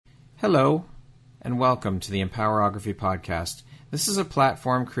Hello, and welcome to the Empowerography Podcast. This is a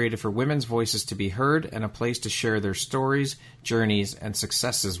platform created for women's voices to be heard and a place to share their stories, journeys, and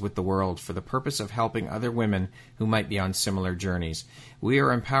successes with the world for the purpose of helping other women who might be on similar journeys. We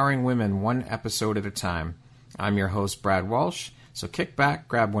are empowering women one episode at a time. I'm your host, Brad Walsh, so kick back,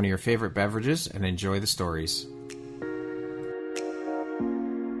 grab one of your favorite beverages, and enjoy the stories.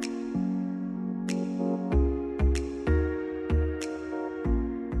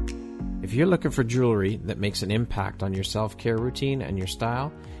 If you're looking for jewelry that makes an impact on your self-care routine and your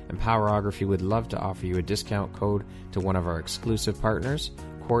style, Empowerography would love to offer you a discount code to one of our exclusive partners,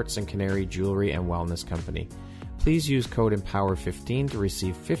 Quartz and Canary Jewelry and Wellness Company. Please use code EMPOWER15 to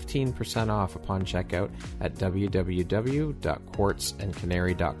receive 15% off upon checkout at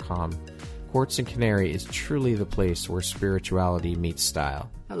www.quartzandcanary.com. Quartz and Canary is truly the place where spirituality meets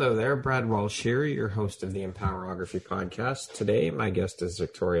style. Hello there, Brad Walsh here, your host of the Empowerography Podcast. Today, my guest is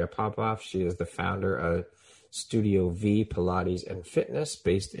Victoria Popoff. She is the founder of Studio V Pilates and Fitness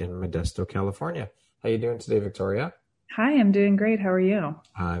based in Modesto, California. How are you doing today, Victoria? Hi, I'm doing great. How are you?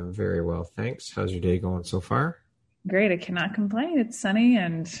 I'm very well, thanks. How's your day going so far? Great. I cannot complain. It's sunny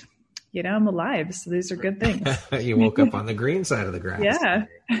and, I'm alive. So these are good things. You woke up on the green side of the grass. Yeah.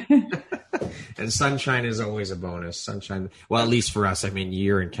 And sunshine is always a bonus. Sunshine, well, at least for us. I mean,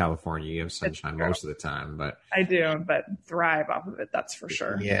 you're in California. You have sunshine most of the time, but I do, but thrive off of it. That's for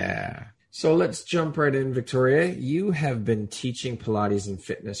sure. Yeah. So let's jump right in, Victoria. You have been teaching Pilates and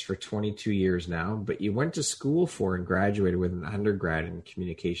fitness for 22 years now, but you went to school for and graduated with an undergrad in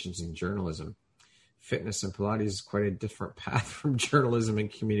communications and journalism. Fitness and Pilates is quite a different path from journalism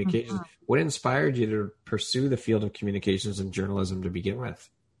and communications. Mm-hmm. What inspired you to pursue the field of communications and journalism to begin with?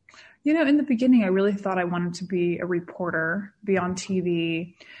 In the beginning, I really thought I wanted to be a reporter, be on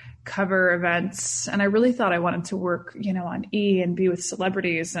TV, cover events. And I really thought I wanted to work, on E and be with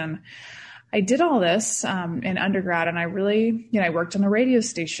celebrities. And I did all this in undergrad. And I really, I worked on a radio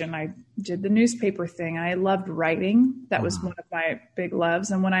station. I did the newspaper thing. And I loved writing. That was one of my big loves.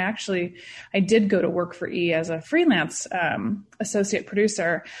 And when I did go to work for E as a freelance associate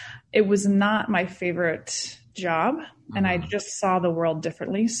producer, it was not my favorite job. And I just saw the world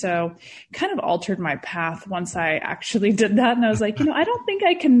differently. So kind of altered my path once I actually did that. And I was like, I don't think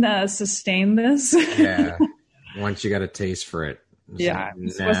I can sustain this. Yeah. Once you got a taste for it. Yeah.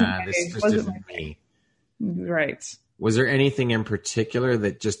 This isn't me. Right. Was there anything in particular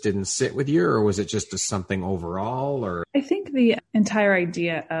that just didn't sit with you, or was it just something overall? Or I think the entire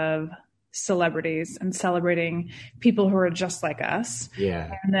idea of celebrities and celebrating people who are just like us.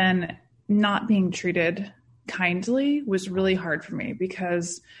 Yeah. And then not being treated kindly was really hard for me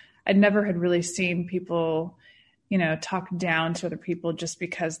because I never had really seen people, talk down to other people just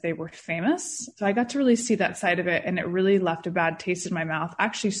because they were famous. So I got to really see that side of it, and it really left a bad taste in my mouth.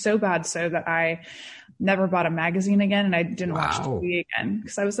 Actually, so bad so that I never bought a magazine again, and I didn't watch TV again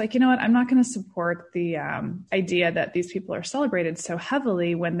because I was like, you know what? I'm not going to support the idea that these people are celebrated so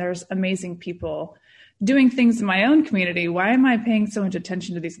heavily when there's amazing people doing things in my own community. Why am I paying so much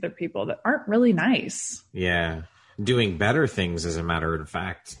attention to these other people that aren't really nice? Yeah. Doing better things, as a matter of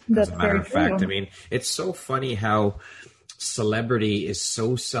fact. I mean, it's so funny how celebrity is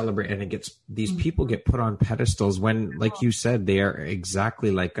so celebrated, and these people get put on pedestals when, like you said, they are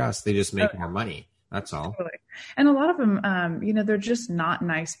exactly like us. They just make more money. That's all. Totally. And a lot of them, they're just not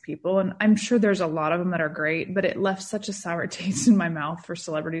nice people. And I'm sure there's a lot of them that are great, but it left such a sour taste in my mouth for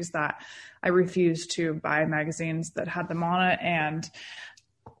celebrities that I refused to buy magazines that had them on it and,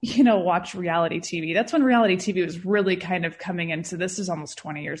 watch reality TV. That's when reality TV was really kind of coming into, this is almost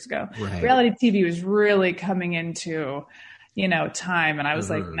 20 years ago. Right. Reality TV was really coming into, time. And I was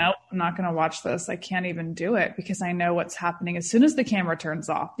like, nope, I'm not going to watch this. I can't even do it because I know what's happening as soon as the camera turns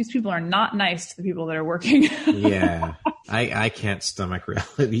off. These people are not nice to the people that are working. Yeah. I can't stomach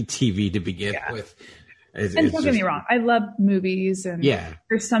reality TV to begin with. And don't get me wrong. I love movies and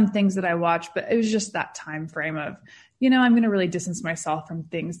there's some things that I watch, but it was just that time frame of, I'm going to really distance myself from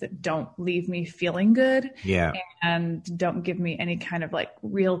things that don't leave me feeling good. Yeah. And don't give me any kind of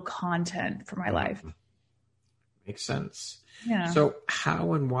real content for my life. Makes sense. Yeah. So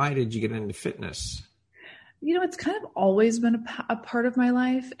how and why did you get into fitness? It's kind of always been a part of my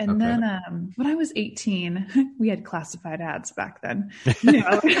life. And then when I was 18, we had classified ads back then.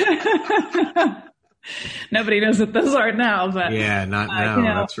 Nobody knows what those are now, but yeah, not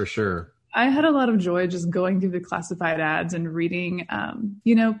now. That's for sure. I had a lot of joy just going through the classified ads and reading,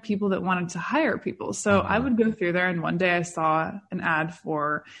 people that wanted to hire people. So I would go through there, and one day I saw an ad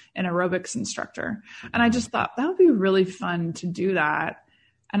for an aerobics instructor, and I just thought that would be really fun to do that.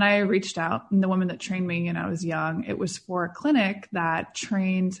 And I reached out, and the woman that trained me, I was young, it was for a clinic that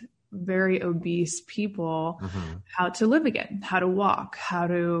trained very obese people how to live again, how to walk, how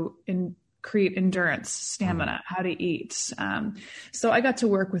to create endurance, stamina, how to eat. So I got to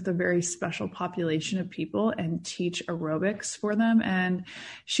work with a very special population of people and teach aerobics for them. And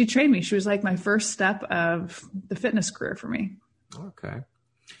she trained me. She was like my first step of the fitness career for me. Okay.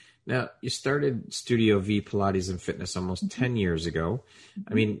 Now, you started Studio V Pilates and Fitness almost 10 years ago.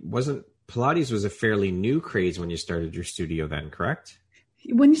 I mean, Pilates was a fairly new craze when you started your studio then, correct?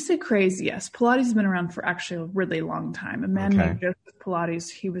 When you say crazy, yes. Pilates has been around for actually a really long time. A man named Joseph Pilates,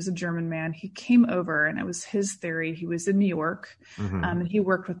 he was a German man. He came over and it was his theory. He was in New York and he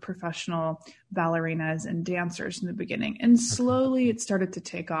worked with professional ballerinas and dancers in the beginning. And slowly it started to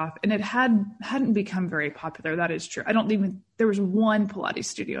take off, and it hadn't become very popular. That is true. There was one Pilates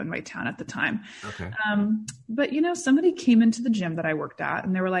studio in my town at the time. Okay. But, somebody came into the gym that I worked at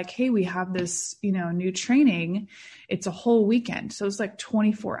and they were like, hey, we have this, new training. It's a whole weekend. So it's like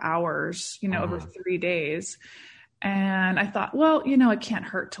 24 hours, over 3 days. And I thought, well, it can't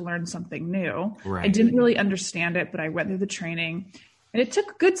hurt to learn something new. Right. I didn't really understand it, but I went through the training. And it took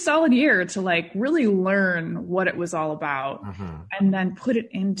a good solid year to really learn what it was all about and then put it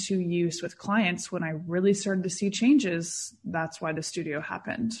into use with clients. When I really started to see changes, that's why the studio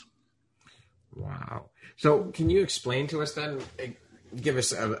happened. Wow. So can you explain to us then, give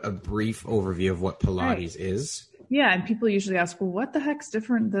us a brief overview of what Pilates is? Yeah. And people usually ask, well, what the heck's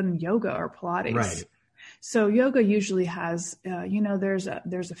different than yoga or Pilates? Right. So yoga usually has, there's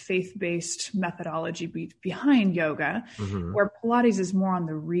a faith-based methodology behind yoga, where Pilates is more on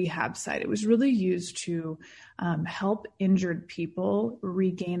the rehab side. It was really used to help injured people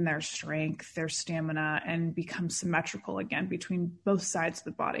regain their strength, their stamina, and become symmetrical again between both sides of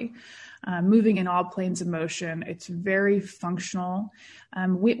the body, moving in all planes of motion. It's very functional.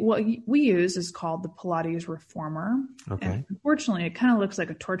 What we use is called the Pilates Reformer. Okay. And unfortunately, it kind of looks like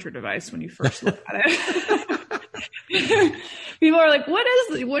a torture device when you first look at it. People are like, what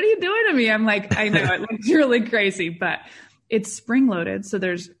are you doing to me? I'm like, I know it looks really crazy, but it's spring loaded. So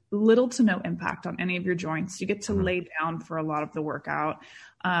there's little to no impact on any of your joints. You get to lay down for a lot of the workout.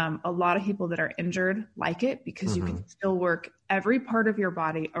 A lot of people that are injured like it because you can still work every part of your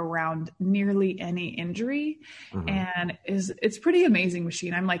body around nearly any injury. And it's pretty amazing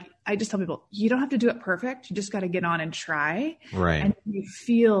machine. I just tell people, you don't have to do it perfect. You just got to get on and try. Right. And you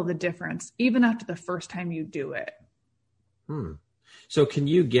feel the difference even after the first time you do it. So can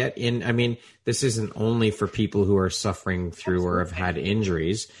you get in, this isn't only for people who are suffering through or have had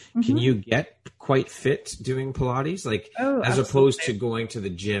injuries. Can you get quite fit doing Pilates? As opposed to going to the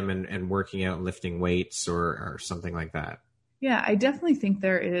gym and working out and lifting weights or something like that? Yeah, I definitely think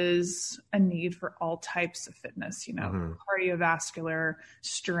there is a need for all types of fitness, cardiovascular,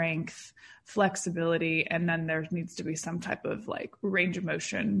 strength, flexibility, and then there needs to be some type of range of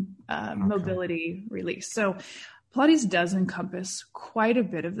motion, mobility, release. So Pilates does encompass quite a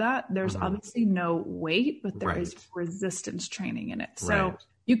bit of that. There's obviously no weight, but there is resistance training in it. So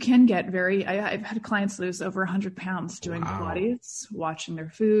you can get I've had clients lose over 100 pounds doing Pilates, watching their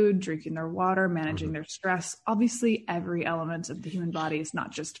food, drinking their water, managing their stress. Obviously, every element of the human body is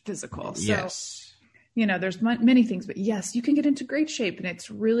not just physical. So, yes. There's many things, but yes, you can get into great shape, and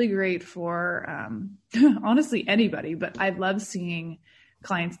it's really great for, honestly, anybody. But I love seeing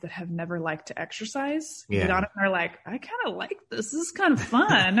clients that have never liked to exercise get on it and are like, I kind of like this. This is kind of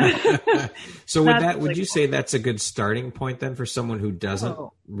fun. So would you say that's a good starting point then for someone who doesn't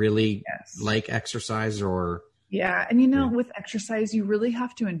really like exercise or? Yeah. And with exercise, you really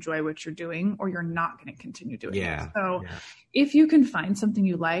have to enjoy what you're doing or you're not going to continue doing it. So if you can find something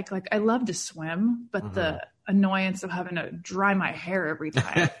you like I love to swim, but the annoyance of having to dry my hair every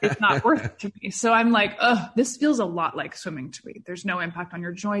time, it's not worth it to me. So I'm like, this feels a lot like swimming to me. There's no impact on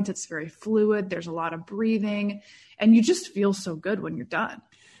your joints. It's very fluid. There's a lot of breathing and you just feel so good when you're done.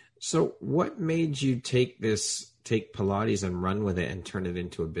 So what made you take Pilates and run with it and turn it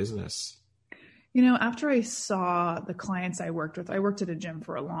into a business? After I saw the clients I worked at a gym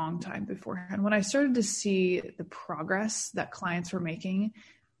for a long time beforehand. When I started to see the progress that clients were making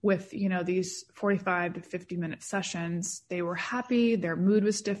with, these 45 to 50-minute sessions, they were happy. Their mood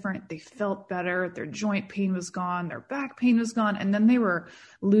was different. They felt better. Their joint pain was gone. Their back pain was gone. And then they were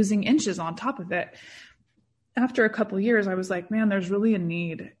losing inches on top of it. After a couple of years, I was like, man, there's really a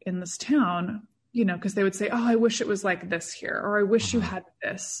need in this town, because they would say, oh, I wish it was like this here, or I wish you had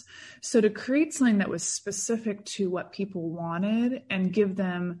this. So to create something that was specific to what people wanted and give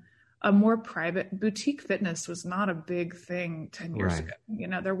them a more private boutique fitness was not a big thing 10 years ago.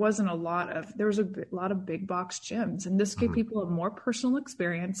 There was a lot of big box gyms, and this gave people a more personal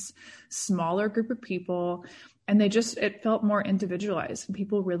experience, smaller group of people. And it felt more individualized and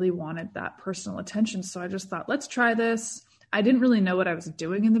people really wanted that personal attention. So I just thought, let's try this. I didn't really know what I was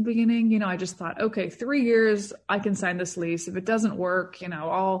doing in the beginning. I just thought, okay, 3 years, I can sign this lease. If it doesn't work,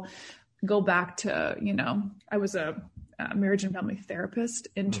 I'll go back to, I was a marriage and family therapist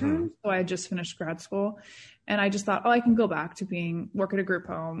intern. So I had just finished grad school and I just thought, I can go back to work at a group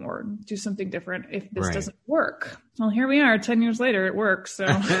home or do something different if this doesn't work. Well, here we are 10 years later, it works. So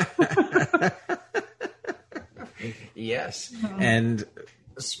yes. And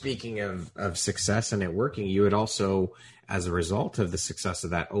speaking of success and it working, you had also, as a result of the success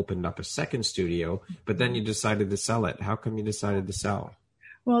of that, opened up a second studio, but then you decided to sell it. How come you decided to sell?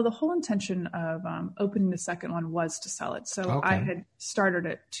 Well, the whole intention of opening the second one was to sell it. So I had started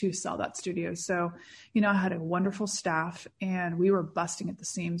it to sell that studio. So, I had a wonderful staff and we were busting at the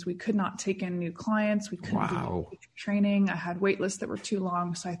seams. We could not take in new clients. We couldn't do training. I had wait lists that were too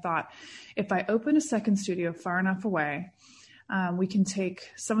long. So I thought if I open a second studio far enough away, we can take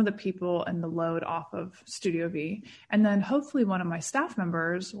some of the people and the load off of Studio V. And then hopefully one of my staff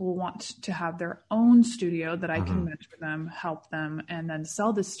members will want to have their own studio that I can mentor them, help them, and then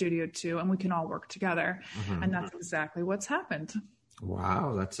sell this studio to, and we can all work together. And that's exactly what's happened.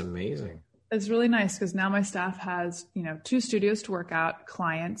 Wow, that's amazing. It's really nice because now my staff has, 2 studios to work out.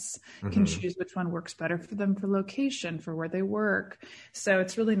 Clients can choose which one works better for them for location, for where they work. So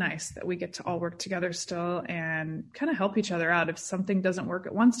it's really nice that we get to all work together still and kind of help each other out. If something doesn't work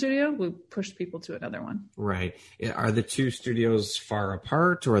at one studio, we push people to another one. Right. Are the 2 studios far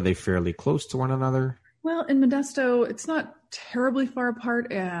apart or are they fairly close to one another? Well, in Modesto, it's not terribly far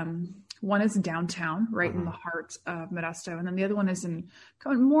apart. One is downtown, right in the heart of Modesto. And then the other one is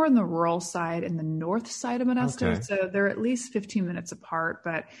more on the rural side in the north side of Modesto. Okay. So they're at least 15 minutes apart.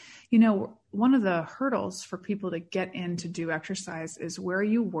 But, one of the hurdles for people to get in to do exercise is where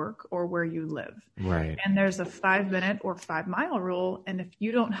you work or where you live. Right. And there's a 5-minute or 5-mile rule. And if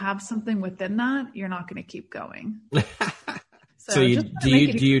you don't have something within that, you're not going to keep going. So do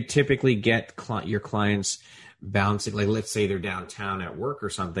you typically get your clients bouncing, like let's say they're downtown at work or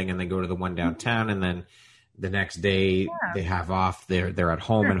something and they go to the one downtown and then the next day they have off, they're at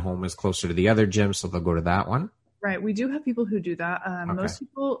home and home is closer to the other gym, so they'll go to that one? Right. We do have people who do that. Most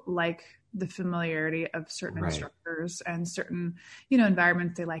people like the familiarity of certain instructors and certain,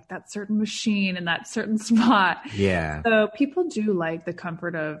 environments. They like that certain machine and that certain spot. Yeah. So people do like the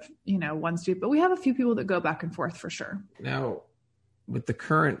comfort of, one studio, but we have a few people that go back and forth for sure. Now, with the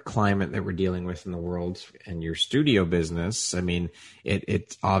current climate that we're dealing with in the world and your studio business, I mean,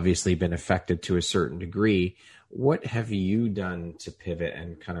 it's obviously been affected to a certain degree. What have you done to pivot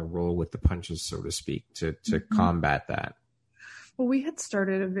and kind of roll with the punches, so to speak, to combat that? Well, we had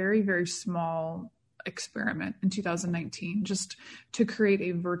started a very, very small experiment in 2019 just to create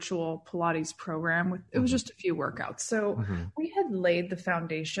a virtual Pilates program it was just a few workouts. So we had laid the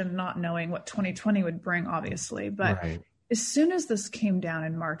foundation, not knowing what 2020 would bring, obviously, but as soon as this came down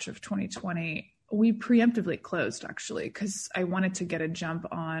in March of 2020, we preemptively closed, actually, because I wanted to get a jump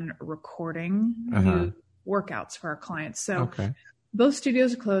on recording new workouts for our clients. So both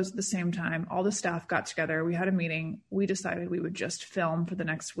studios closed at the same time. All the staff got together. We had a meeting. We decided we would just film for the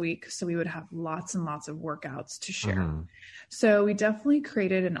next week. So we would have lots and lots of workouts to share. So we definitely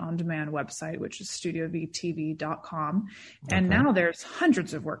created an on-demand website, which is studiovtv.com. And now there's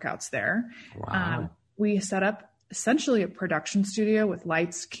hundreds of workouts there. Wow. We set up essentially a production studio with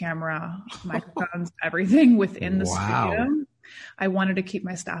lights, camera, microphones, everything within the studio. I wanted to keep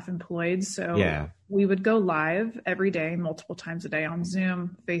my staff employed. So we would go live every day, multiple times a day on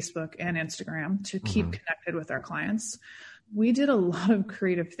Zoom, Facebook, and Instagram to keep connected with our clients. We did a lot of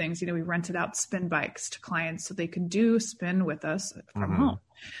creative things. We rented out spin bikes to clients so they could do spin with us from home.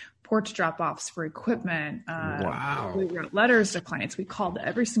 Porch drop-offs for equipment. We wrote letters to clients. We called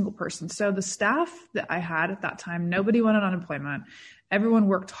every single person. So the staff that I had at that time, nobody went on unemployment. Everyone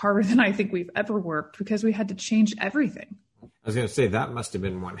worked harder than I think we've ever worked because we had to change everything. I was going to say that must have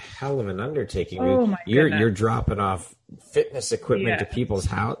been one hell of an undertaking. Oh my goodness. You're dropping off fitness equipment to people's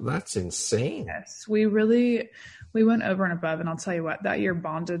house. That's insane. Yes, we went over and above. And I'll tell you what, that year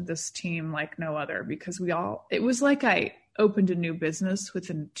bonded this team like no other because it was like I opened a new business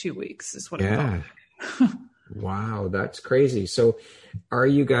within 2 weeks is what I thought. Wow, that's crazy. So are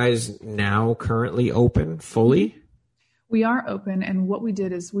you guys now currently open fully? We are open, and what we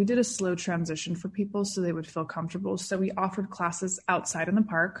did is we did a slow transition for people so they would feel comfortable. So we offered classes outside in the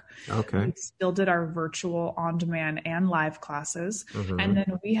park. Okay. We still did our virtual on-demand and live classes. Mm-hmm. And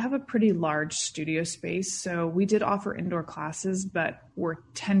then we have a pretty large studio space. So we did offer indoor classes, but we're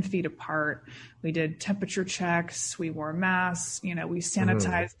 10 feet apart. We did temperature checks. We wore masks. We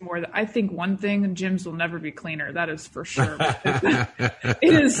sanitized more. I think one thing, gyms will never be cleaner. That is for sure.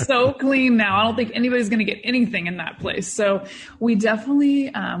 It is so clean now. I don't think anybody's going to get anything in that place. So we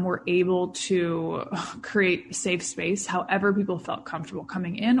definitely were able to create a safe space, however people felt comfortable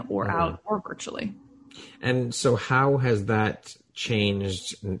coming in or out or virtually. And so how has that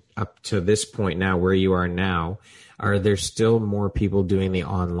changed up to this point now, where you are now? Are there still more people doing the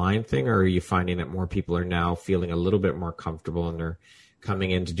online thing, or are you finding that more people are now feeling a little bit more comfortable and they're coming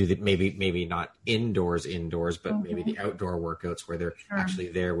in to do the maybe not indoors, but maybe the outdoor workouts where they're actually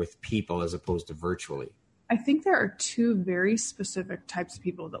there with people as opposed to virtually? I think there are two very specific types of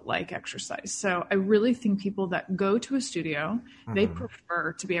people that like exercise. So I really think people that go to a studio, they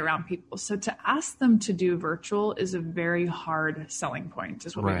prefer to be around people. So to ask them to do virtual is a very hard selling point,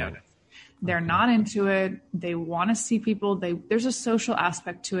 is what we noticed. They're not into it. They want to see people. There's a social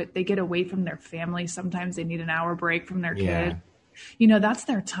aspect to it. They get away from their family. Sometimes they need an hour break from their kid. That's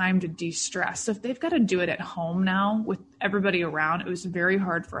their time to de-stress. So if they've got to do it at home now with everybody around, it was very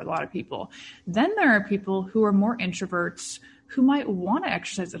hard for a lot of people. Then there are people who are more introverts who might want to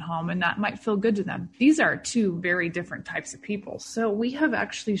exercise at home, and that might feel good to them. These are two very different types of people. So we have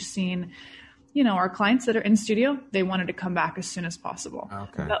actually seen our clients that are in studio, they wanted to come back as soon as possible.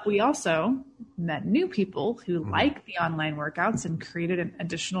 Okay. But we also met new people who like the online workouts and created an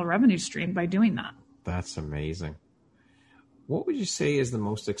additional revenue stream by doing that. That's amazing. What would you say is the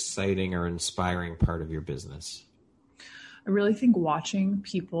most exciting or inspiring part of your business? I really think watching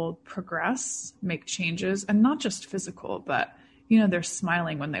people progress, make changes, and not just physical, but, they're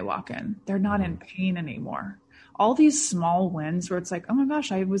smiling when they walk in. They're not in pain anymore. All these small wins where it's like, oh my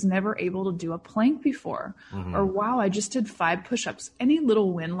gosh, I was never able to do a plank before. Or wow, I just did 5 push-ups. Any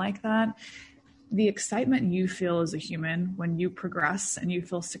little win like that, the excitement you feel as a human when you progress and you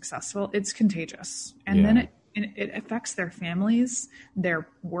feel successful, it's contagious. And then it affects their families, their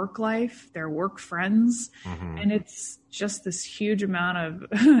work life, their work friends. And it's just this huge amount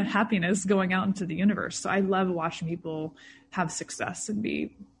of happiness going out into the universe. So I love watching people have success and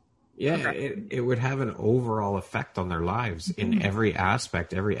be it would have an overall effect on their lives in every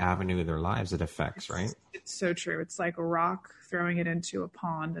aspect, every avenue of their lives it affects, right? It's so true. It's like a rock throwing it into a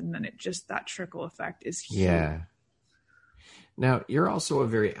pond, and then that trickle effect is huge. Yeah. Now, you're also a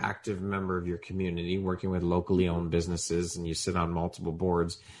very active member of your community, working with locally owned businesses, and you sit on multiple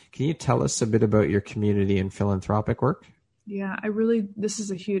boards. Can you tell us a bit about your community and philanthropic work? Yeah, this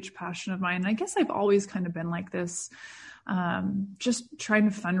is a huge passion of mine. I guess I've always kind of been like this. Just trying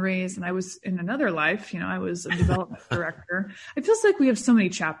to fundraise. And I was in another life, I was a development director. It feels like we have so many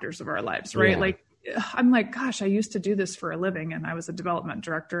chapters of our lives, right? Like, I'm like, gosh, I used to do this for a living, and I was a development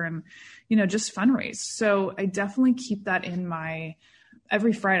director and, just fundraise. So I definitely keep that in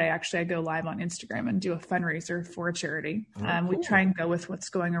every Friday, actually, I go live on Instagram and do a fundraiser for a charity. Cool. We try and go with what's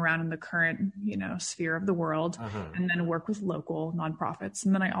going around in the current, sphere of the world, and then work with local nonprofits.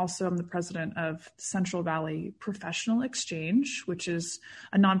 And then I also am the president of Central Valley Professional Exchange, which is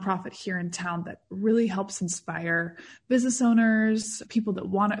a nonprofit here in town that really helps inspire business owners, people that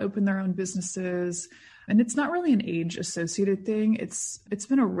want to open their own businesses. And it's not really an age associated thing. It's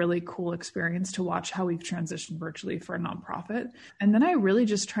been a really cool experience to watch how we've transitioned virtually for a nonprofit. And then I really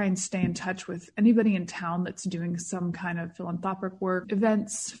just try and stay in touch with anybody in town that's doing some kind of philanthropic work,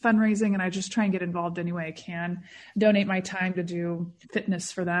 events, fundraising, and I just try and get involved any way I can, donate my time to do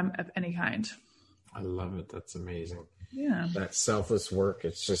fitness for them of any kind. I love it. That's amazing. Yeah. That selfless work,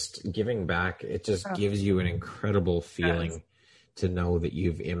 it's just giving back. It just gives you an incredible feeling to know that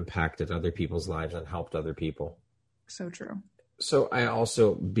you've impacted other people's lives and helped other people. So true. So I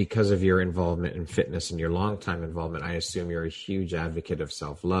also, because of your involvement in fitness and your longtime involvement, I assume you're a huge advocate of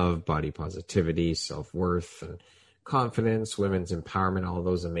self-love, body positivity, self-worth, and confidence, women's empowerment, all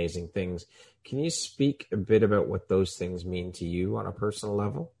those amazing things. Can you speak a bit about what those things mean to you on a personal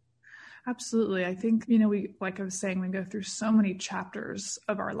level? Absolutely. I think, we, like I was saying, we go through so many chapters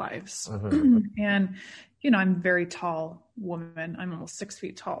of our lives. And, I'm a very tall woman. I'm almost 6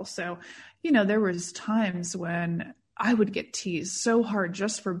 feet tall. So, there was times when I would get teased so hard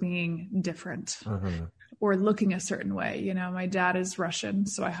just for being different or looking a certain way. My dad is Russian,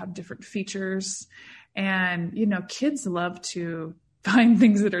 so I have different features. And, kids love to find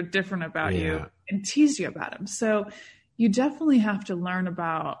things that are different about you and tease you about them. So you definitely have to learn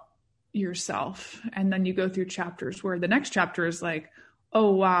about yourself. And then you go through chapters where the next chapter is like,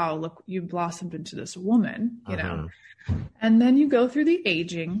 oh, wow, look, you blossomed into this woman, you know? And then you go through the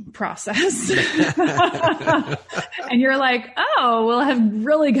aging process and you're like, oh, well, I've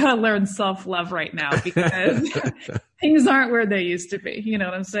really got to learn self-love right now because things aren't where they used to be. You know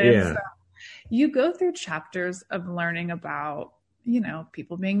what I'm saying? Yeah. So you go through chapters of learning about, you know,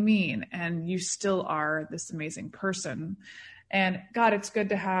 people being mean, and you still are this amazing person. And God, it's good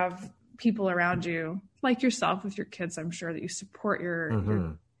to have people around you like yourself with your kids. I'm sure that you support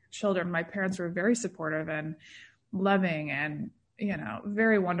your children. My parents were very supportive and loving and, you know,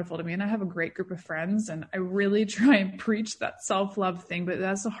 very wonderful to me. And I have a great group of friends, and I really try and preach that self-love thing, but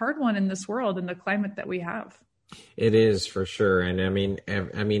that's a hard one in this world and the climate that we have. It is, for sure. And I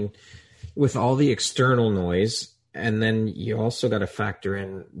mean, with all the external noise, and then you also got to factor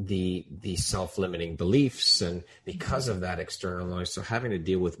in the self-limiting beliefs, and because of that external noise, so having to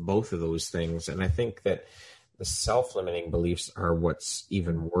deal with both of those things. And I think that the self-limiting beliefs are what's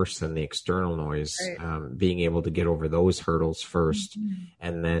even worse than the external noise. Right. Being able to get over those hurdles first,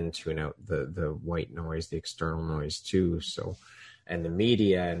 and then tune out the white noise, the external noise too. So, and the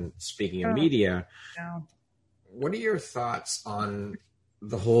media. And speaking of media, what are your thoughts on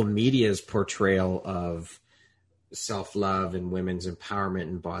the whole media's portrayal of self-love and women's empowerment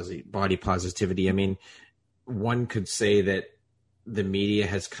and body positivity? I mean, one could say that the media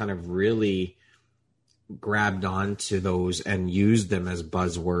has kind of really grabbed onto those and used them as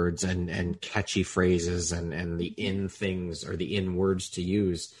buzzwords and catchy phrases and the in things, or the in words to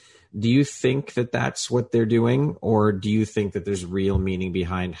use. Do you think that that's what they're doing, or do you think that there's real meaning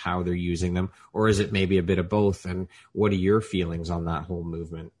behind how they're using them, or is it maybe a bit of both? And what are your feelings on that whole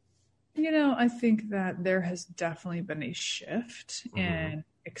movement? You know, I think that there has definitely been a shift in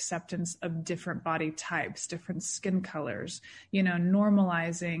acceptance of different body types, different skin colors, you know,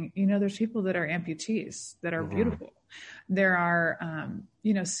 normalizing, you know, there's people that are amputees that are beautiful. There are,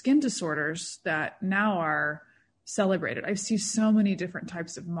 you know, skin disorders that now are celebrated. I see so many different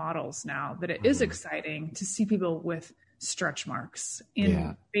types of models now that it is exciting to see people with stretch marks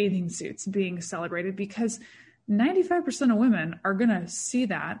in bathing suits being celebrated, because 95% of women are going to see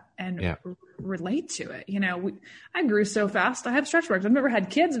that and relate to it. You know, I grew so fast. I have stretch marks. I've never had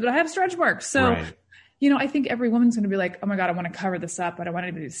kids, but I have stretch marks. So, you know, I think every woman's going to be like, oh my God, I want to cover this up. I don't want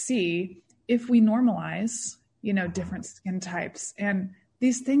anybody to see. If we normalize, you know, different skin types and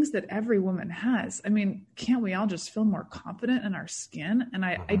these things that every woman has, I mean, can't we all just feel more confident in our skin? And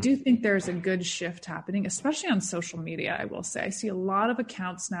I do think there's a good shift happening, especially on social media. I will say, I see a lot of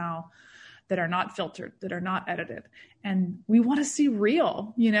accounts now that are not filtered, that are not edited. And we want to see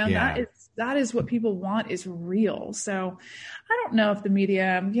real, you know, that is what people want, is real. So I don't know if the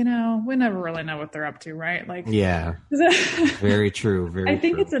media, you know, we never really know what they're up to, right? Like, very true. I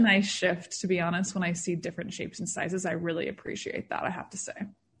think it's a nice shift, to be honest. When I see different shapes and sizes, I really appreciate that, I have to say.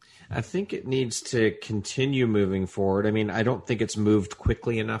 I think it needs to continue moving forward. I mean, I don't think it's moved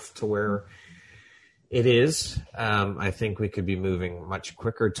quickly enough to where it is. I think we could be moving much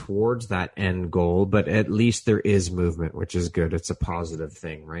quicker towards that end goal, but at least there is movement, which is good. It's a positive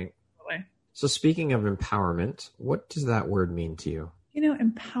thing, right? Totally. So speaking of empowerment, what does that word mean to you? You know,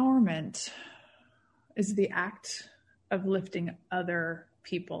 empowerment is the act of lifting other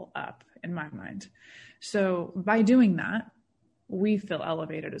people up, in my mind. So by doing that, we feel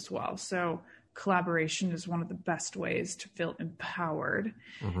elevated as well. So collaboration is one of the best ways to feel empowered.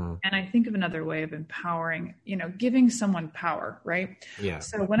 And I think of another way of empowering, you know, giving someone power, right? Yeah.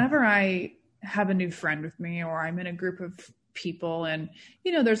 So whenever I have a new friend with me, or I'm in a group of people, and,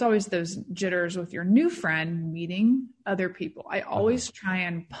 you know, there's always those jitters with your new friend meeting other people. I always try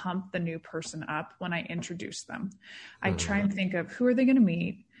and pump the new person up when I introduce them. I try and think of, who are they going to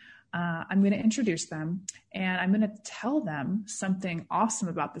meet? I'm going to introduce them, and I'm going to tell them something awesome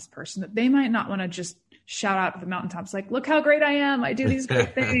about this person that they might not want to just shout out to the mountaintops, like, look how great I am. I do these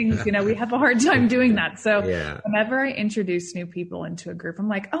great things. You know, we have a hard time doing that. So whenever I introduce new people into a group, I'm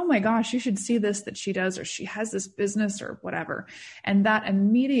like, oh my gosh, you should see this that she does, or she has this business or whatever. And that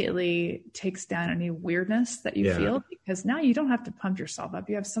immediately takes down any weirdness that you feel, because now you don't have to pump yourself up.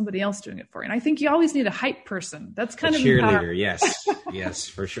 You have somebody else doing it for you. And I think you always need a hype person. That's kind of cheerleader. Yes. Yes,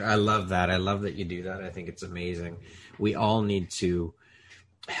 for sure. I love that. I love that you do that. I think it's amazing. We all need to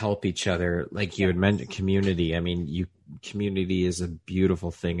help each other. Like you had mentioned, community. I mean, community is a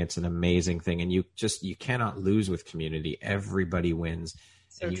beautiful thing. It's an amazing thing. And you cannot lose with community. Everybody wins.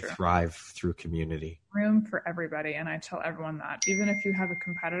 So and you thrive through community. Room for everybody. And I tell everyone that even if you have a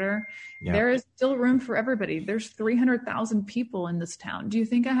competitor, there is still room for everybody. There's 300,000 people in this town. Do you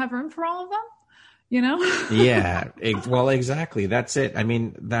think I have room for all of them? you know? Yeah. Well, exactly. That's it. I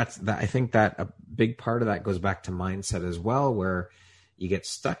mean, I think that a big part of that goes back to mindset as well, where you get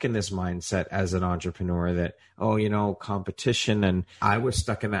stuck in this mindset as an entrepreneur that, oh, competition. And I was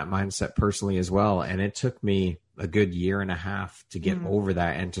stuck in that mindset personally as well. And it took me a good year and a half to get over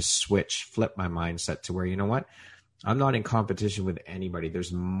that and to flip my mindset to where, you know what? I'm not in competition with anybody.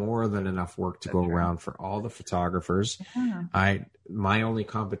 There's more than enough work to go around for all the photographers. Yeah. My only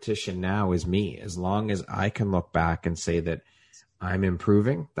competition now is me. As long as I can look back and say that I'm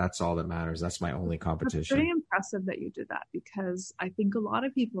improving, that's all that matters. That's my only competition. It's pretty impressive that you did that, because I think a lot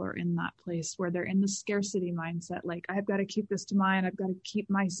of people are in that place where they're in the scarcity mindset. Like, I've got to keep this to mine. I've got to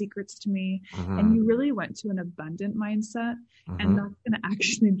keep my secrets to me. And you really went to an abundant mindset, and that's going to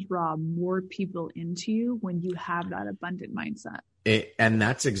actually draw more people into you when you have that abundant mindset. And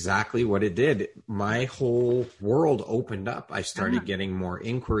that's exactly what it did. My whole world opened up. I started getting more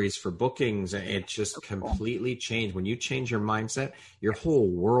inquiries for bookings. It just completely changed. When you change your mindset, your whole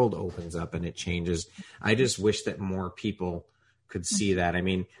world opens up and it changes. I just wish that more people could see that. I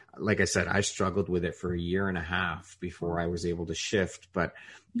mean, like I said, I struggled with it for a year and a half before I was able to shift. But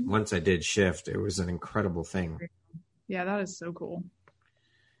once I did shift, it was an incredible thing. Yeah, that is so cool.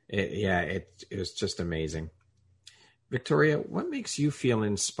 It was just amazing. Victoria, what makes you feel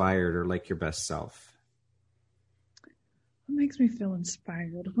inspired or like your best self? What makes me feel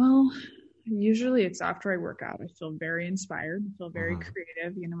inspired? Well, usually it's after I work out. I feel very inspired. I feel very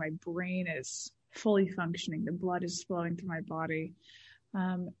creative. My brain is fully functioning. The blood is flowing through my body.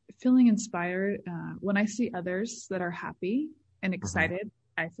 Feeling inspired. When I see others that are happy and excited,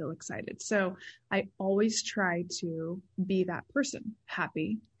 I feel excited. So I always try to be that person,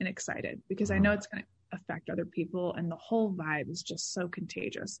 happy and excited, because I know it's going to affect other people, and the whole vibe is just so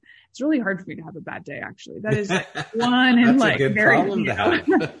contagious. It's really hard for me to have a bad day, actually. That is one and like a good very problem to have.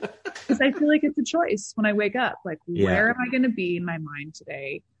 Because I feel like it's a choice when I wake up. Like, where am I going to be in my mind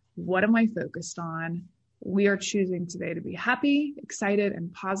today? What am I focused on? We are choosing today to be happy, excited,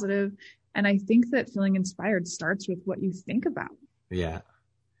 and positive. And I think that feeling inspired starts with what you think about. Yeah.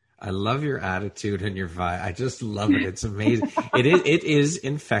 I love your attitude and your vibe. I just love it. It's amazing. It is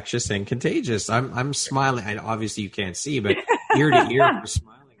infectious and contagious. I'm smiling. Obviously you can't see, but ear to ear, I'm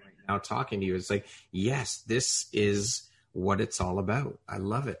smiling right now talking to you. It's like, yes, this is what it's all about. I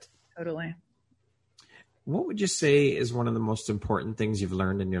love it. Totally. What would you say is one of the most important things you've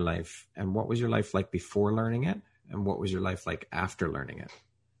learned in your life? And what was your life like before learning it? And what was your life like after learning it?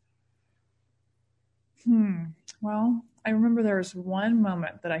 Well, I remember there was one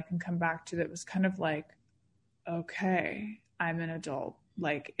moment that I can come back to that was kind of like, okay, I'm an adult.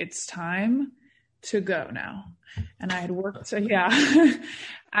 Like, it's time to go now. And I had worked. So yeah,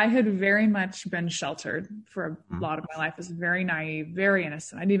 I had very much been sheltered for a lot of my life. I was very naive, very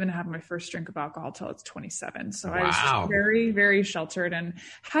innocent. I didn't even have my first drink of alcohol till I was 27. So I was just very, very sheltered and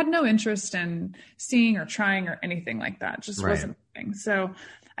had no interest in seeing or trying or anything like that. Just wasn't a thing. So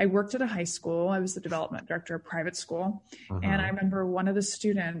I worked at a high school. I was the development director of a private school. And I remember one of the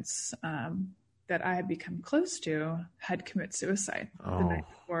students that I had become close to had committed suicide the night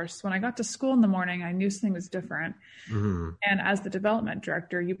before. So when I got to school in the morning, I knew something was different. And as the development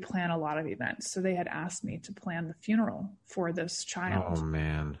director, you plan a lot of events. So they had asked me to plan the funeral for this child. Oh,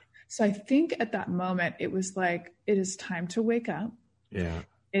 man. So I think at that moment, it was like, it is time to wake up. Yeah.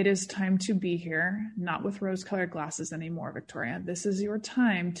 It is time to be here, not with rose-colored glasses anymore, Victoria. This is your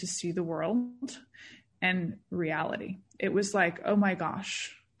time to see the world and reality. It was like, oh my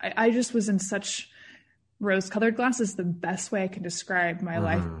gosh, I just was in such rose-colored glasses, the best way I can describe my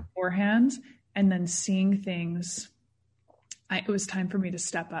life beforehand. And then seeing things, it was time for me to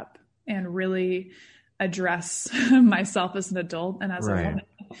step up and really address myself as an adult and as a woman.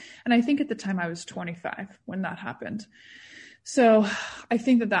 And I think at the time I was 25 when that happened. So I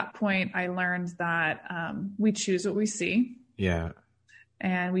think at that point I learned that we choose what we see. Yeah.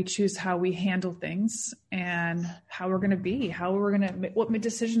 And we choose how we handle things and how we're going to be, what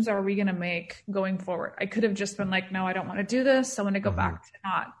decisions are we going to make going forward? I could have just been like, no, I don't want to do this. I want to go back to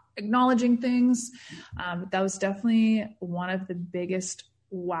not acknowledging things. That was definitely one of the biggest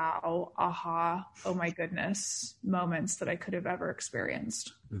wow, aha, oh my goodness moments that I could have ever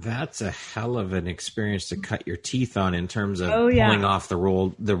experienced. That's a hell of an experience to cut your teeth on in terms of pulling off the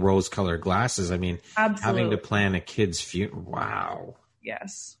rose-colored glasses. I mean, having to plan a kid's funeral. Wow.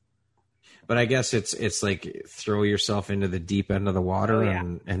 Yes. But I guess it's like throw yourself into the deep end of the water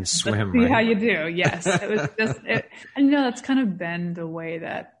and swim. That's how you do. Yes. It was just, and that's kind of been the way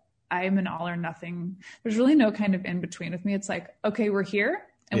that I'm an all or nothing. There's really no kind of in between with me. It's like, okay, we're here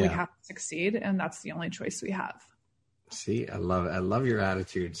and we have to succeed. And that's the only choice we have. See, I love it. I love your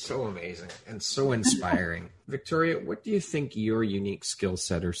attitude. So amazing and so inspiring. Victoria, what do you think your unique skill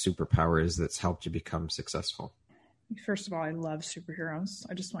set or superpower is that's helped you become successful? First of all, I love superheroes.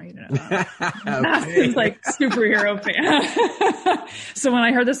 I just want you to know that. I'm massive, like, superhero fan. So when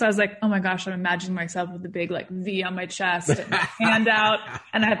I heard this, I was like, oh my gosh, I'm imagining myself with a big, like, V on my chest and hand out,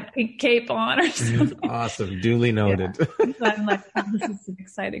 and I have a pink cape on or something. Awesome. Duly noted. Yeah. So I'm like, oh, this is an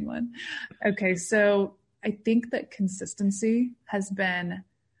exciting one. Okay. So I think that consistency has been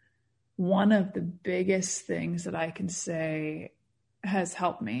one of the biggest things that I can say has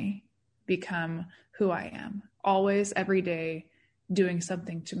helped me become who I am. Always, every day, doing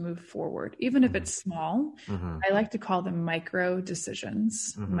something to move forward, even if it's small. I like to call them micro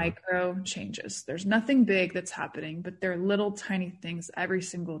decisions, micro changes. There's nothing big that's happening, but they're little tiny things every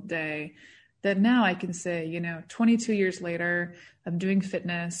single day that now I can say, 22 years later, I'm doing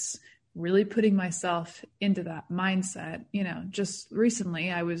fitness, really putting myself into that mindset. Just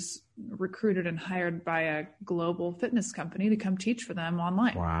recently I was recruited and hired by a global fitness company to come teach for them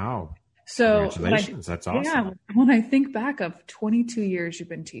online. Wow. So congratulations. That's awesome. Yeah, when I think back of 22 years you've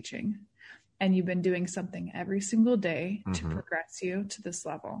been teaching and you've been doing something every single day to progress you to this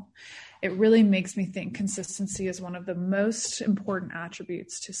level, it really makes me think consistency is one of the most important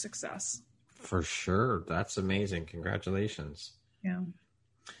attributes to success. For sure. That's amazing. Congratulations. Yeah.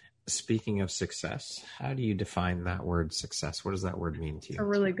 Speaking of success, how do you define that word success? What does that word mean to you? It's a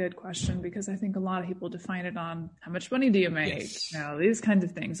really good question, because I think a lot of people define it on how much money do you make? Yes. These kinds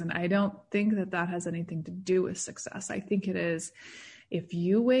of things. And I don't think that has anything to do with success. I think it is, if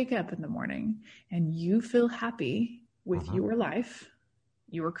you wake up in the morning and you feel happy with your life,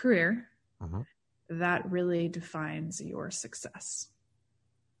 your career, that really defines your success.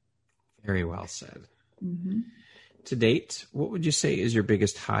 Very well said. To date, what would you say is your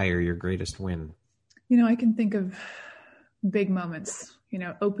biggest high or your greatest win? I can think of big moments.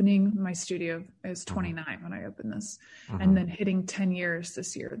 Opening my studio, I was 29 when I opened this, and then hitting 10 years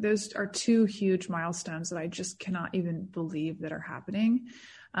this year. Those are two huge milestones that I just cannot even believe that are happening.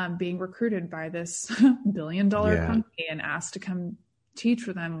 Being recruited by this $1 billion company and asked to come teach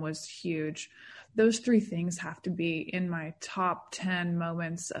for them was huge. Those three things have to be in my top 10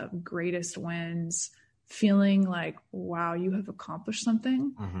 moments of greatest wins. Feeling like, wow, you have accomplished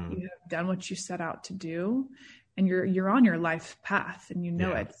something. You have done what you set out to do, and you're on your life path, and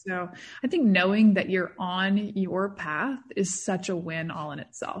it. So I think knowing that you're on your path is such a win all in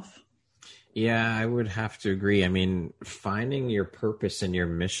itself. Yeah, I would have to agree. I mean, finding your purpose and your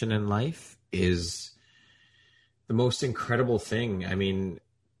mission in life is the most incredible thing. I mean,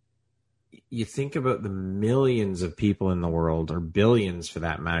 you think about the millions of people in the world, or billions for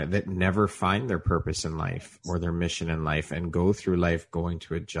that matter, that never find their purpose in life or their mission in life, and go through life going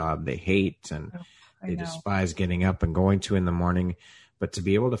to a job they hate and they despise getting up and going to in the morning. But to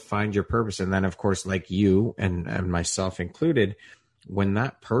be able to find your purpose, and then of course, like you and myself included, when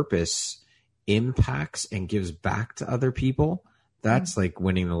that purpose impacts and gives back to other people, that's like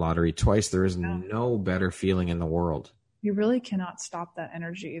winning the lottery twice. There is no better feeling in the world. You really cannot stop that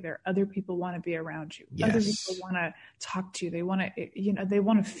energy either. Other people want to be around you. Yes. Other people want to talk to you. They want to, they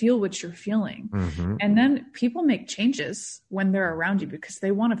want to feel what you're feeling. And then people make changes when they're around you, because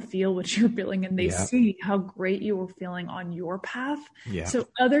they want to feel what you're feeling, and they see how great you were feeling on your path. So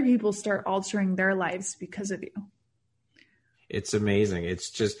other people start altering their lives because of you. It's amazing.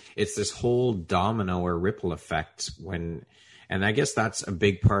 It's this whole domino or ripple effect and I guess that's a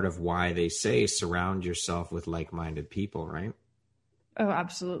big part of why they say surround yourself with like-minded people, right? Oh,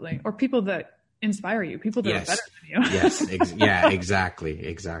 absolutely. Or people that inspire you, people that are better than you. Yes.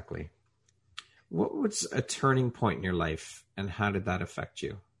 Exactly. What was a turning point in your life, and how did that affect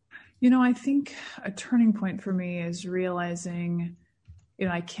you? I think a turning point for me is realizing,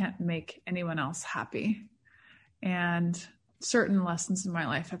 I can't make anyone else happy. And certain lessons in my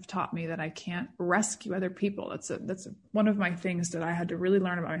life have taught me that I can't rescue other people. That's one of my things that I had to really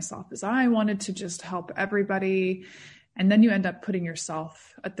learn about myself, is I wanted to just help everybody. And then you end up putting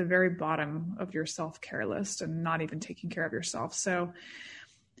yourself at the very bottom of your self-care list and not even taking care of yourself. So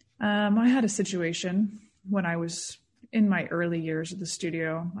I had a situation when I was in my early years of the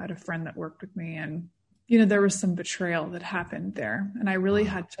studio. I had a friend that worked with me, and, there was some betrayal that happened there. And I really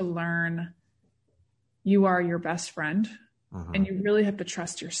had to learn, you are your best friend. And you really have to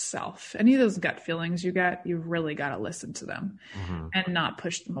trust yourself. Any of those gut feelings you get, you've really got to listen to them and not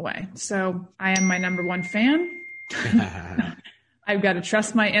push them away. So I am my number one fan. I've got to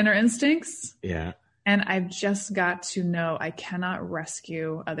trust my inner instincts. Yeah. And I've just got to know I cannot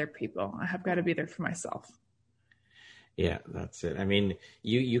rescue other people. I have got to be there for myself. Yeah, that's it. I mean,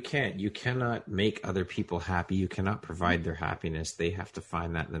 you cannot make other people happy. You cannot provide their happiness. They have to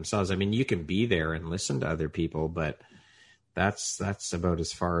find that themselves. I mean, you can be there and listen to other people, but that's about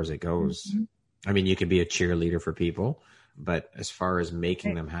as far as it goes. Mm-hmm. I mean, you can be a cheerleader for people, but as far as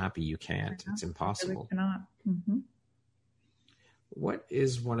making them happy, you can't. It's You really impossible. cannot. Mm-hmm. What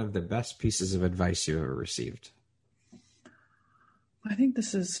is one of the best pieces of advice you ever received? I think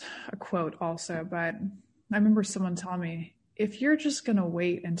this is a quote also, but I remember someone telling me, if you're just going to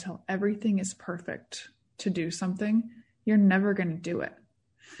wait until everything is perfect to do something, you're never going to do it.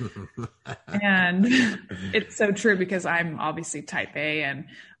 And it's so true because I'm obviously type A and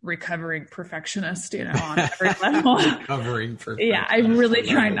recovering perfectionist, on every level. Recovering perfectionist. Yeah, I really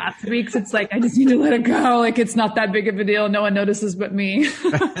try not to be because it's like, I just need to let it go. Like, it's not that big of a deal. No one notices but me.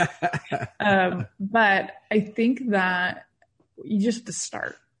 But I think that you just have to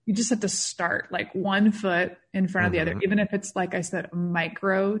start. You just have to start like one foot in front of the other, even if it's, like I said, a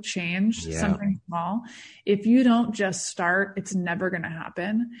micro change, something small. If you don't just start, it's never going to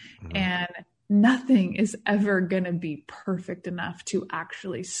happen. And nothing is ever going to be perfect enough to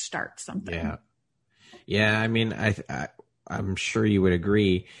actually start something. Yeah. Yeah. I mean, I'm sure you would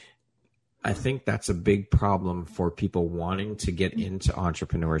agree. I think that's a big problem for people wanting to get into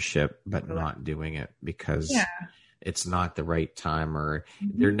entrepreneurship, but not doing it because it's not the right time, or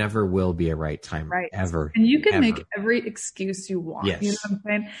there never will be a right time ever. And you can make every excuse you want. Yes. You know what I'm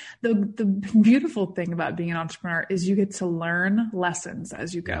saying? The beautiful thing about being an entrepreneur is you get to learn lessons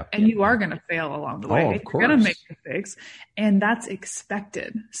as you go, and you are going to fail along the way. Of You're course. going to make mistakes, and that's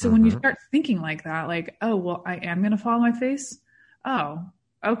expected. So when you start thinking like that, like, oh, well, I am going to fall on my face. Oh,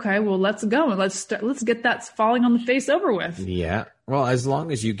 okay. Well, let's go. Let's get that falling on the face over with. Yeah. Well, as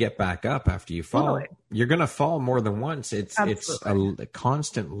long as you get back up after you fall, you're going to fall more than once. It's a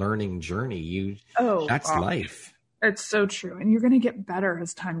constant learning journey. That's life. It's so true. And you're going to get better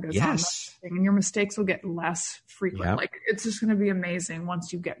as time goes on. And your mistakes will get less frequent. Yep. Like, it's just going to be amazing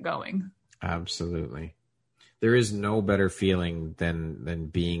once you get going. Absolutely. There is no better feeling than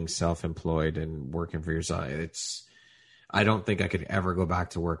being self-employed and working for yourself. I don't think I could ever go back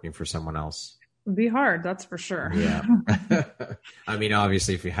to working for someone else. It'd be hard, that's for sure. Yeah. I mean,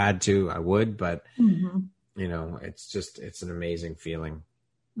 obviously, if you had to, I would, but it's an amazing feeling.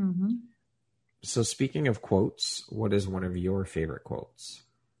 So speaking of quotes, what is one of your favorite quotes?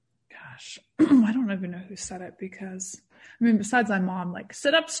 Gosh, I don't even know who said it because, I mean, besides my mom, like,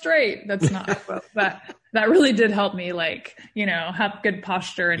 sit up straight. That's not a quote, but that really did help me, like, have good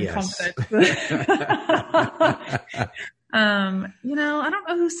posture and confidence. I don't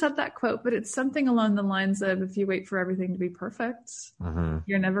know who said that quote, but it's something along the lines of, if you wait for everything to be perfect,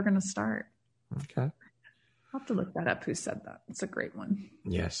 you're never going to start. Okay. I'll have to look that up. Who said that? It's a great one.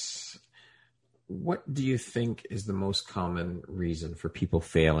 Yes. What do you think is the most common reason for people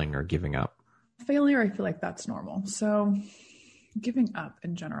failing or giving up? Failure, I feel like that's normal. So giving up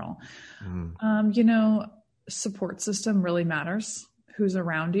in general, support system really matters. Who's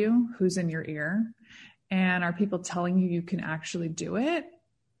around you, who's in your ear, and are people telling you you can actually do it?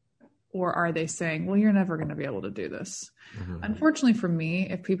 Or are they saying, well, you're never going to be able to do this? Unfortunately for me,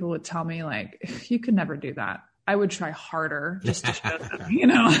 if people would tell me, like, you could never do that, I would try harder just to show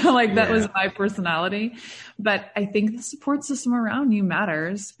them, like that was my personality. But I think the support system around you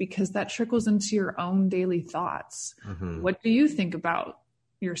matters because that trickles into your own daily thoughts. What do you think about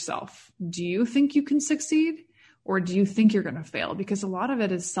yourself? Do you think you can succeed? Or do you think you're going to fail? Because a lot of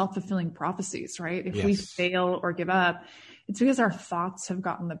it is self-fulfilling prophecies, right? If we fail or give up, it's because our thoughts have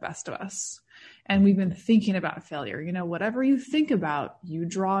gotten the best of us. And we've been thinking about failure. Whatever you think about, you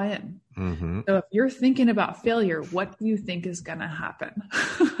draw in. So if you're thinking about failure, what do you think is going to happen?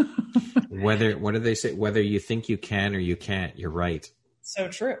 What do they say? Whether you think you can or you can't, you're right. So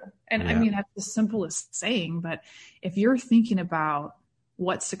true. And I mean, that's the simplest saying, but if you're thinking about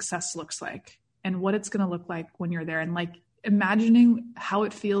what success looks like and what it's going to look like when you're there, and like imagining how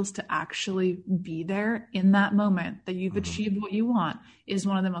it feels to actually be there in that moment that you've achieved what you want, is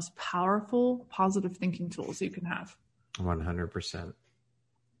one of the most powerful, positive thinking tools you can have. 100%.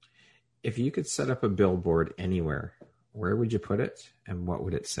 If you could set up a billboard anywhere, where would you put it and what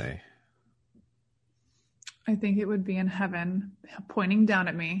would it say? I think it would be in heaven, pointing down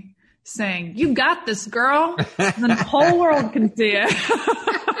at me, saying, "You got this, girl." And then the whole world can see it.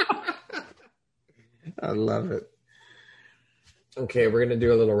 I love it. Okay, we're going to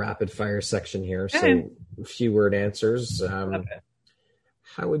do a little rapid fire section here. So a few word answers.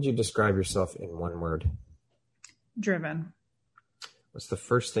 How would you describe yourself in one word? Driven. What's the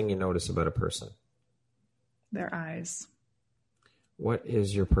first thing you notice about a person? Their eyes. What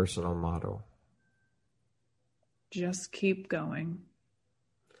is your personal motto? Just keep going.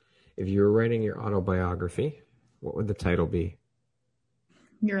 If you were writing your autobiography, what would the title be?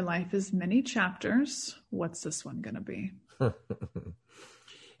 Your life is many chapters. What's this one going to be?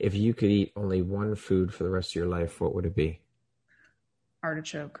 If you could eat only one food for the rest of your life, what would it be?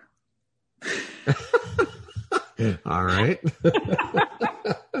 Artichoke. All right.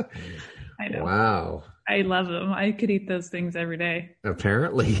 I know. Wow. I love them. I could eat those things every day.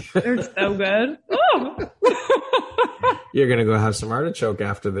 Apparently. They're so good. Oh! You're going to go have some artichoke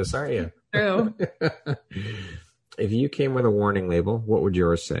after this, aren't you? True. If you came with a warning label, what would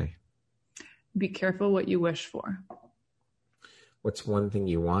yours say? Be careful what you wish for. What's one thing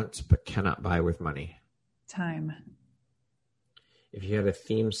you want but cannot buy with money? Time. If you had a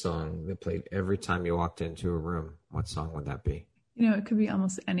theme song that played every time you walked into a room, what song would that be? You know, it could be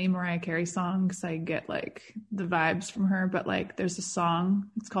almost any Mariah Carey song because I get like the vibes from her. But like there's a song,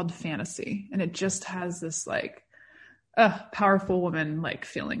 it's called Fantasy. And it just has this like powerful woman like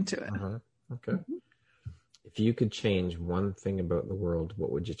feeling to it. Uh-huh. Okay. Mm-hmm. If you could change one thing about the world,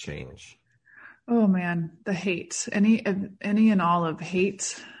 what would you change? Oh man, the hate. Any and all of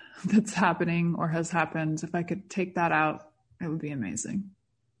hate that's happening or has happened. If I could take that out, it would be amazing.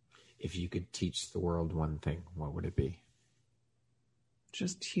 If you could teach the world one thing, what would it be?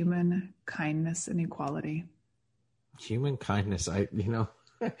 Just human kindness and equality. Human kindness. It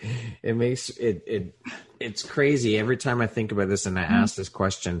makes it's crazy. Every time I think about this and I ask this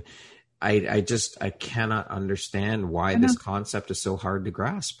question, I cannot understand why this concept is so hard to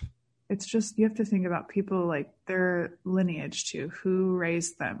grasp. It's just, you have to think about people like their lineage too, who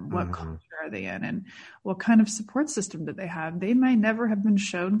raised them, what culture are they in, and what kind of support system did they have? They might never have been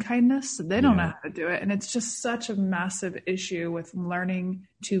shown kindness, so they don't know how to do it. And it's just such a massive issue with learning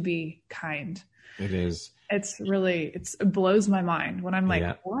to be kind. It is. It blows my mind when I'm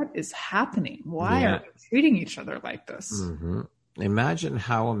like, what is happening? Why are we treating each other like this? Mm-hmm. Imagine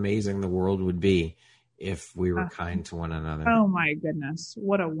how amazing the world would be if we were kind to one another. Oh my goodness.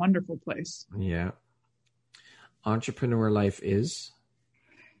 What a wonderful place. Yeah. Entrepreneur life is?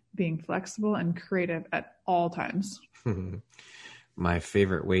 Being flexible and creative at all times. My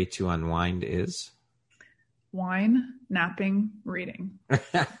favorite way to unwind is? Wine, napping, reading.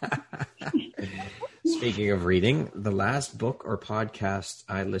 Speaking of reading, the last book or podcast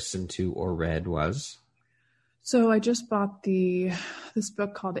I listened to or read was? So I just bought this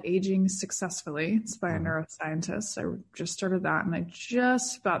book called Aging Successfully. It's by a neuroscientist. I just started that, and I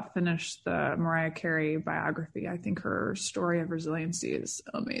just about finished the Mariah Carey biography. I think her story of resiliency is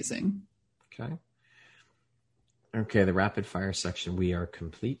amazing. Okay, the rapid fire section. We are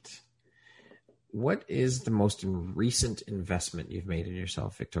complete. What is the most recent investment you've made in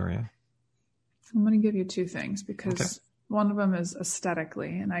yourself, Victoria? I'm going to give you two things because one of them is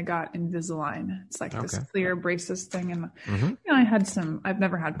aesthetically, and I got Invisalign. It's like this clear braces thing. And I've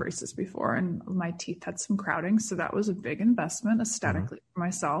never had braces before, and my teeth had some crowding. So that was a big investment aesthetically for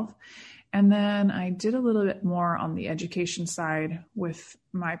myself. And then I did a little bit more on the education side with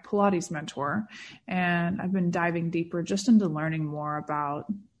my Pilates mentor. And I've been diving deeper just into learning more about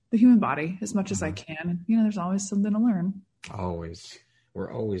the human body as much as I can. And, there's always something to learn. Always.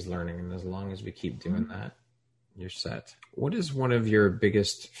 We're always learning. And as long as we keep doing that, you're set. What is one of your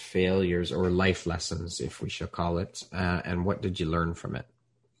biggest failures or life lessons, if we shall call it, and what did you learn from it?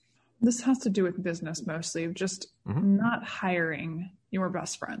 This has to do with business mostly, just not hiring your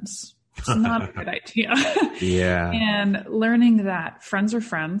best friends. It's not a good idea. Yeah. And learning that friends are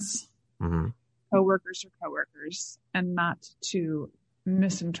friends, coworkers are coworkers, and not to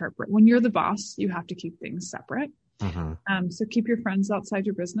misinterpret. When you're the boss, you have to keep things separate. So keep your friends outside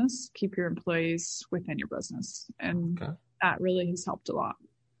your business, keep your employees within your business. And that really has helped a lot.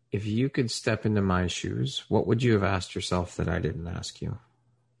 If you could step into my shoes, what would you have asked yourself that I didn't ask you?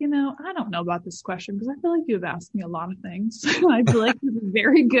 I don't know about this question because I feel like you've asked me a lot of things. I feel like you have a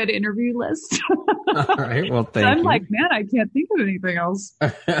very good interview list. All right. Well, thank you. I'm like, man, I can't think of anything else.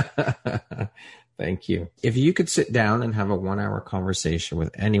 Thank you. If you could sit down and have a 1-hour conversation with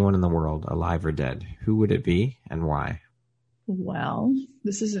anyone in the world, alive or dead, who would it be and why? Well,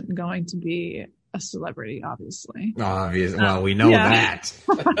 this isn't going to be a celebrity, obviously. Obviously. Well, we know that.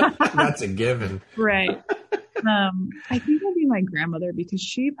 That's a given. Right. I think it'd be my grandmother because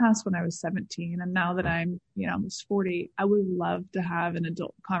she passed when I was 17. And now that I'm, almost 40, I would love to have an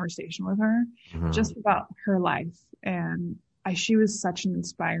adult conversation with her just about her life. And she was such an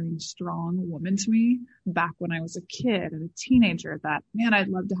inspiring, strong woman to me back when I was a kid and a teenager that, man, I'd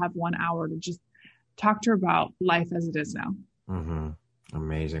love to have 1 hour to just talk to her about life as it is now.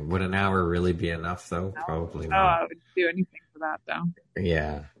 Amazing. Would an hour really be enough though? Probably not. I would do anything for that though.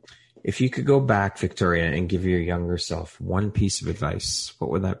 Yeah. If you could go back, Victoria, and give your younger self one piece of advice,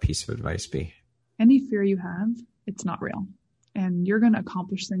 what would that piece of advice be? Any fear you have, it's not real. And you're going to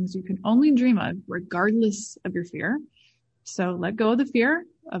accomplish things you can only dream of, regardless of your fear. So let go of the fear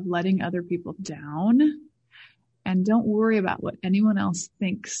of letting other people down. And don't worry about what anyone else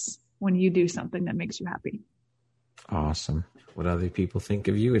thinks when you do something that makes you happy. Awesome. What other people think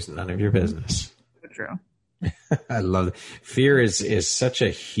of you is none of your business. So true. I love it. Fear is such a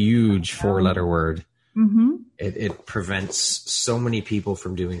huge 4-letter word. Mm-hmm. It prevents so many people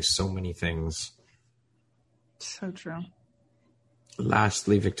from doing so many things. So true.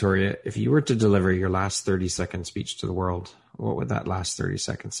 Lastly, Victoria, if you were to deliver your last 30-second speech to the world, what would that last 30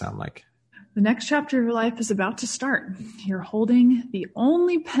 seconds sound like? The next chapter of your life is about to start. You're holding the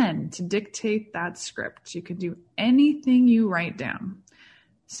only pen to dictate that script. You can do anything you write down.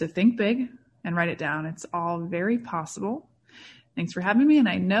 So think big and write it down. It's all very possible. Thanks for having me. And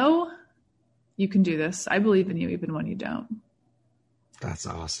I know you can do this. I believe in you even when you don't. That's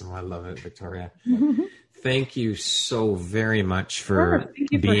awesome. I love it, Victoria. Thank you so very much for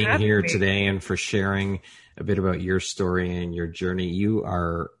being here today and for sharing a bit about your story and your journey. You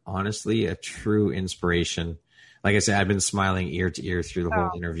are honestly a true inspiration. Like I said, I've been smiling ear to ear through the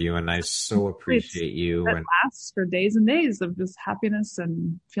whole interview, and I so appreciate you. That lasts for days and days of just happiness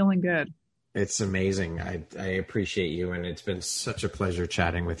and feeling good. It's amazing. I appreciate you, and it's been such a pleasure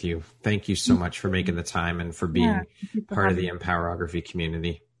chatting with you. Thank you so much for making the time and for being part of the Empowerography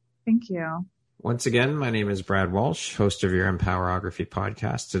community. Thank you. Once again, my name is Brad Walsh, host of your Empowerography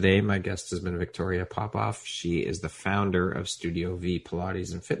podcast. Today, my guest has been Victoria Popoff. She is the founder of Studio V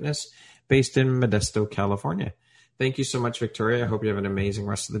Pilates and Fitness, based in Modesto, California. Thank you so much, Victoria. I hope you have an amazing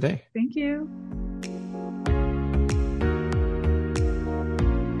rest of the day. Thank you.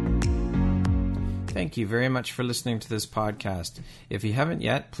 Thank you very much for listening to this podcast. If you haven't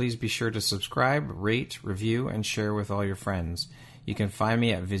yet, please be sure to subscribe, rate, review, and share with all your friends. You can find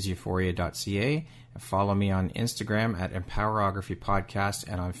me at viseuphoria.ca and follow me on Instagram at Empowerography Podcast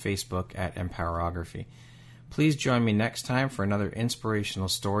and on Facebook at Empowerography. Please join me next time for another inspirational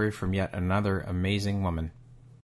story from yet another amazing woman.